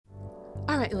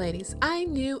All right, ladies, I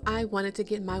knew I wanted to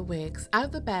get my wigs out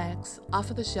of the bags, off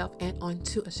of the shelf, and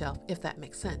onto a shelf, if that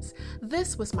makes sense.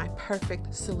 This was my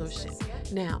perfect solution.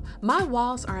 Now, my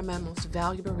walls are my most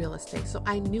valuable real estate, so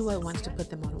I knew I wanted to put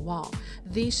them on a wall.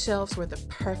 These shelves were the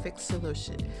perfect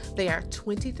solution. They are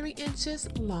 23 inches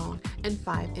long and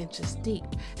 5 inches deep.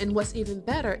 And what's even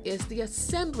better is the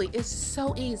assembly is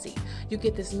so easy. You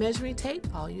get this measuring tape,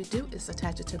 all you do is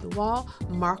attach it to the wall,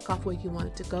 mark off where you want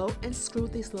it to go, and screw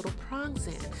these little prongs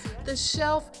in. The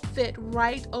shelf fit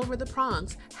right over the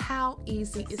prongs. How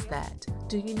easy is that?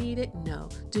 Do you need it? No.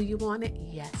 Do you want it?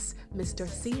 Yes. Miss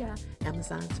Dorcia,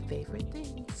 Amazon's favorite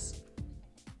things.